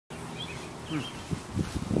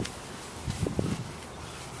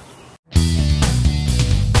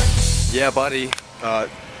Yeah, buddy.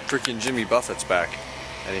 Freaking Jimmy Buffett's back.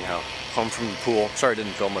 Anyhow, home from the pool. Sorry I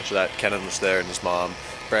didn't film much of that. Kenan was there and his mom.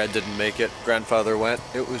 Brad didn't make it. Grandfather went.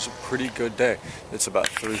 It was a pretty good day. It's about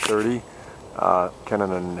 3:30.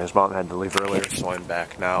 Kenan and his mom had to leave earlier, so I'm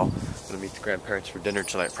back now. I'm going to meet the grandparents for dinner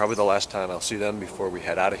tonight. Probably the last time I'll see them before we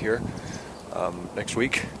head out of here next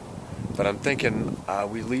week. But I'm thinking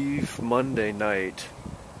we leave Monday night,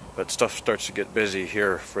 but stuff starts to get busy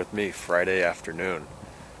here with me Friday afternoon.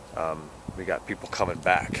 We got people coming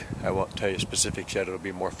back. I won't tell you specifics yet, it'll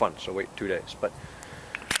be more fun, so wait 2 days. But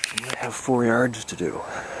I have 4 yards to do,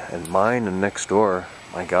 and mine and next door,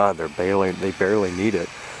 my God, they barely need it.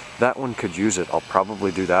 That one could use it. I'll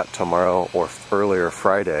probably do that tomorrow or earlier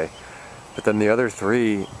Friday. But then the other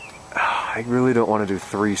 3, I really don't want to do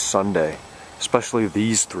 3 Sunday, especially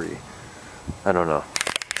these 3. I don't know.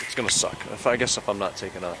 It's gonna suck. I guess if I'm not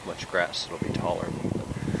taking off much grass, it'll be tolerable.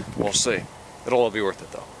 But we'll see. It'll all be worth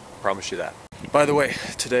it though. Promise you that. By the way,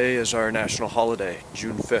 today is our national holiday,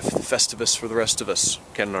 June 5th, Festivus for the rest of us.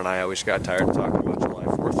 Kenan and I always got tired of talking about July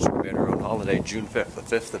 4th, so we made our own holiday, June 5th, the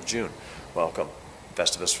 5th of June. Welcome,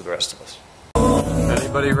 Festivus for the rest of us.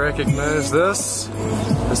 Anybody recognize this?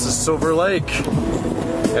 This is Silver Lake,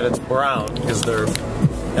 and it's brown because their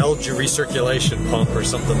algae recirculation pump or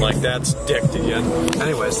something like that's dicked again.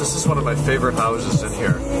 Anyways, this is one of my favorite houses in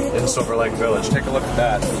here, in Silver Lake Village. Take a look at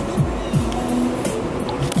that.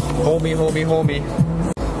 Homey, homey, homey.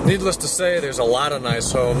 Needless to say, there's a lot of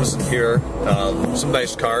nice homes in here. Some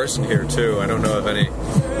nice cars in here too. I don't know of any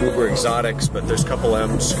uber exotics, but there's a couple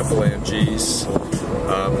M's, a couple AMGs.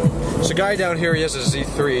 There's a guy down here, he has a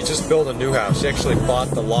Z3. He just built a new house. He actually bought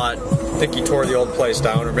the lot. I think he tore the old place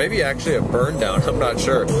down, or maybe actually it burned down. I'm not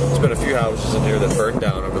sure. There's been a few houses in here that burned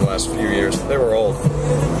down over the last few years. They were old.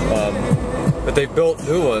 But they built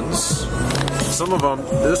new ones. Some of them,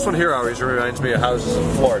 this one here always reminds me of houses in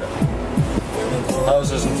Florida.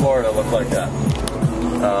 Houses in Florida look like that.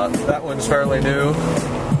 That one's fairly new.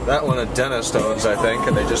 That one a dentist owns, I think,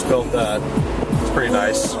 and they just built that. It's pretty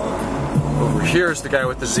nice. Over here's the guy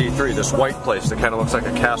with the Z3, this white place that kind of looks like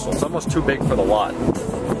a castle. It's almost too big for the lot.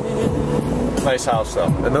 Nice house though.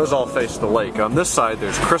 And those all face the lake. On this side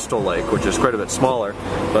there's Crystal Lake, which is quite a bit smaller,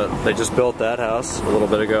 but they just built that house a little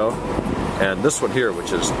bit ago. And this one here,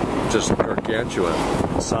 which is just gargantuan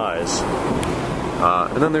size.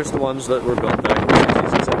 And then there's the ones that were built back in the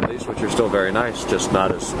 60s and 70s, which are still very nice, just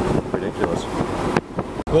not as ridiculous.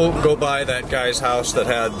 We'll go by that guy's house that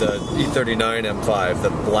had the E39 M5, the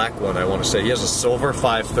black one I want to say. He has a silver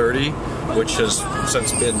 530, which has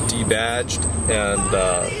since been debadged, and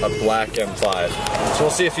a black M5. So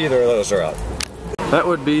we'll see if either of those are out. That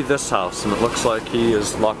would be this house, and it looks like he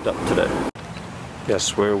is locked up today.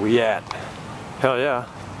 Guess where we at? Hell yeah,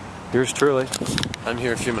 yours truly. I'm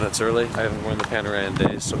here a few minutes early. I haven't worn the Panorama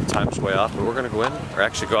days, so the time's way off, but we're gonna go in, or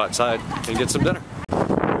actually go outside and get some dinner.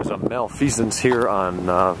 There's a malfeasance here on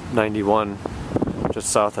 91, just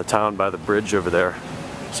south of town by the bridge over there.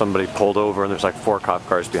 Somebody pulled over and there's like 4 cop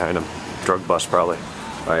cars behind him. Drug bust probably.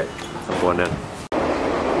 Alright, I'm going in.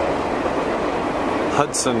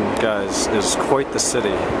 Hudson, guys, is quite the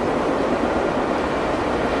city.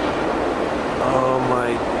 Oh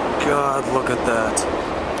my God, look at that.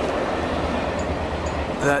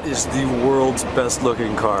 That is the world's best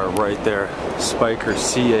looking car right there. Spiker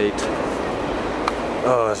C8.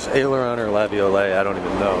 Oh, it's aileron or laviolette, I don't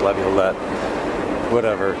even know. Laviolette.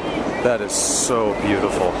 Whatever. That is so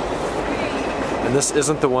beautiful. And this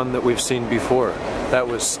isn't the one that we've seen before. That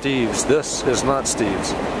was Steve's. This is not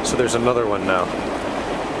Steve's. So there's another one now.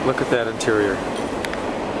 Look at that interior.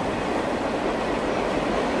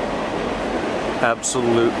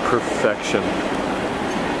 Absolute perfection.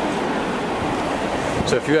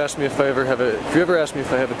 So if you ask me if I ever have if you ever ask me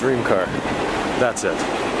if I have a dream car, that's it.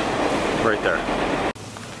 Right there.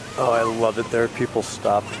 Oh, I love it. There are people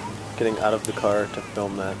stopped getting out of the car to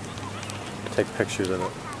film that, take pictures of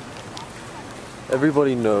it.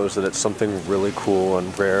 Everybody knows that it's something really cool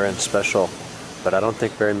and rare and special, but I don't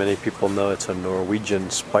think very many people know it's a Norwegian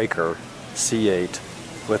Spiker C8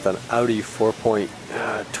 with an Audi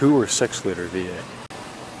 4.2 or 6 liter V8.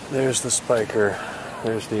 There's the Spiker,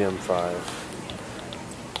 there's the M5.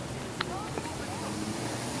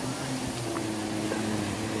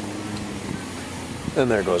 And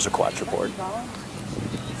there goes a quadruport.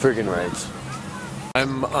 Friggin' rights.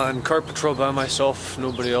 I'm on car patrol by myself.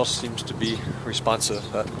 Nobody else seems to be responsive,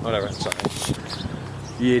 but whatever, it's okay.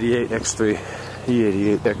 E88 X3.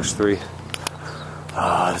 E88 X3.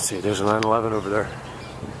 Let's see, there's a 911 over there.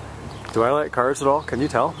 Do I like cars at all? Can you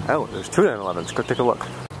tell? Oh, there's 2 911s. Go take a look.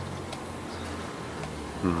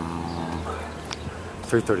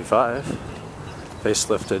 335.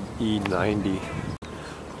 Facelifted E90.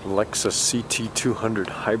 Lexus CT200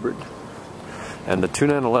 hybrid. And the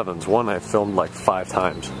 2911's one I filmed like 5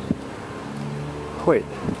 times. Wait,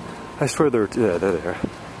 I swear they're there.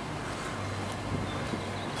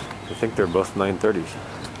 I think they're both 930s.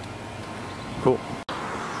 Cool.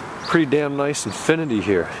 Pretty damn nice Infiniti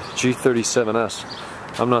here, G37S.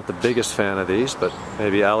 I'm not the biggest fan of these, but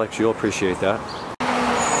maybe Alex, you'll appreciate that.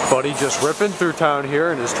 Buddy just ripping through town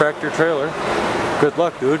here in his tractor trailer. Good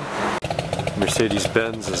luck, dude.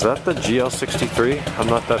 Mercedes-Benz, is that the GL63? I'm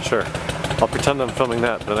not that sure. I'll pretend I'm filming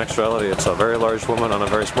that, but in actuality it's a very large woman on a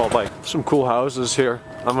very small bike. Some cool houses here.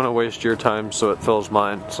 I'm gonna waste your time so it fills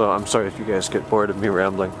mine, so I'm sorry if you guys get bored of me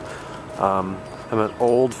rambling. I'm at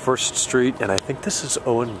Old First Street, and I think this is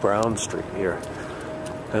Owen Brown Street here.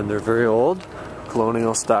 And they're very old,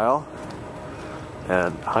 colonial style,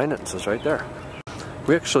 and Heinen's is right there.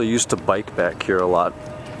 We actually used to bike back here a lot,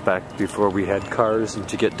 back before we had cars, and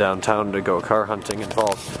to get downtown to go car hunting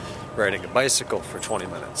involved riding a bicycle for 20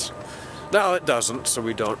 minutes. Now it doesn't, so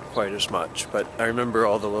we don't quite as much, but I remember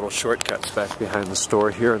all the little shortcuts back behind the store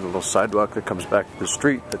here and the little sidewalk that comes back to the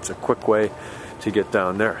street. That's a quick way to get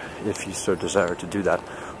down there, if you so desire to do that.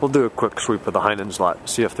 We'll do a quick sweep of the Heinen's lot,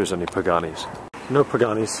 see if there's any Paganis. No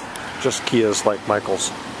Paganis, just Kias like Michael's.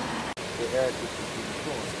 So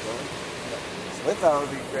I thought it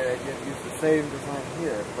would be a great idea to use the same design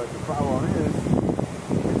here, but the problem is,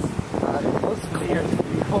 it's not close to here to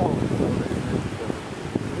be cold.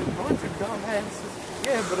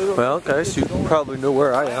 Well, guys, you probably know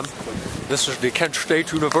where I am. This is the Kent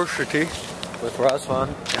State University with Razvan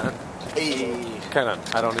and Kenan.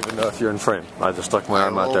 I don't even know if you're in frame. I just stuck my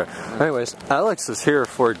arm out there. Anyways, Alex is here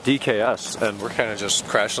for DKS, and we're kind of just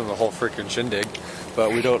crashing the whole freaking shindig,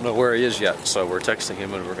 but we don't know where he is yet, so we're texting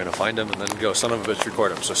him and we're going to find him and then go son of a bitch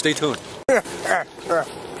record him. So stay tuned.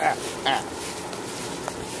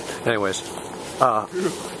 Anyways,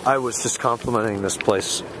 I was just complimenting this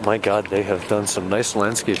place. My God, they have done some nice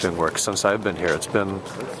landscaping work since I've been here. It's been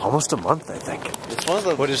almost a month, I think. It's one of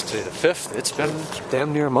the, what is today, the 5th? It's been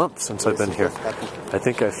damn near a month since I've been here. I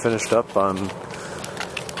think I finished up on,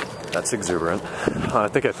 that's exuberant. I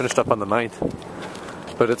think I finished up on the 9th.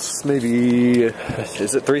 But it's maybe,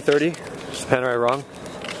 is it 3:30? Is Panerai wrong?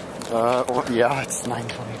 Yeah, it's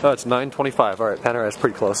 9:25. Oh, it's 9:25. All right, Panerai is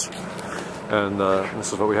pretty close. And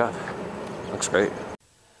this is what we have. Looks great.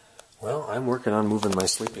 Well, I'm working on moving my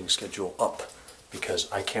sleeping schedule up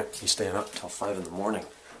because I can't be staying up till 5 in the morning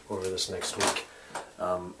over this next week.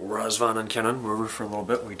 Razvan and Kenan were over for a little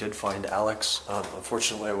bit. We did find Alex.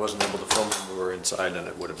 Unfortunately, I wasn't able to film him. We were inside, and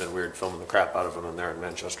it would have been weird filming the crap out of him in there in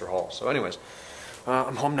Manchester Hall. So anyways,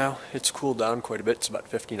 I'm home now. It's cooled down quite a bit. It's about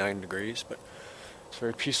 59 degrees, but it's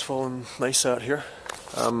very peaceful and nice out here.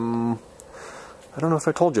 I don't know if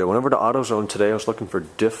I told you, I went over to AutoZone today. I was looking for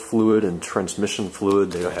diff fluid and transmission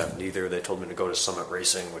fluid. They don't have neither. They told me to go to Summit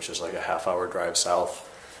Racing, which is like a half-hour drive south.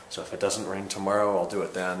 So if it doesn't rain tomorrow, I'll do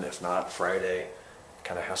it then. If not, Friday.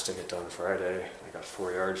 Kind of has to get done Friday. I got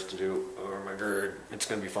 4 yards to do over my gird. It's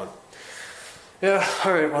going to be fun. Yeah,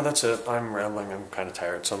 alright, well that's it. I'm rambling. I'm kind of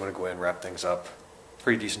tired, so I'm going to go in and wrap things up.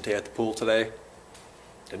 Pretty decent day at the pool today.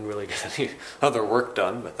 Didn't really get any other work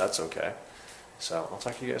done, but that's okay. So, I'll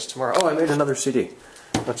talk to you guys tomorrow. Oh, I made another CD.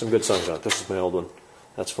 Got some good songs on it. This is my old one.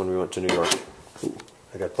 That's when we went to New York. Ooh,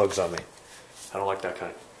 I got bugs on me. I don't like that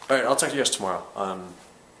kind. Alright, I'll talk to you guys tomorrow. On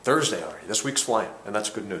Thursday already. This week's flying, and that's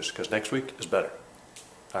good news, because next week is better.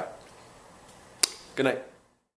 Alright. Good night.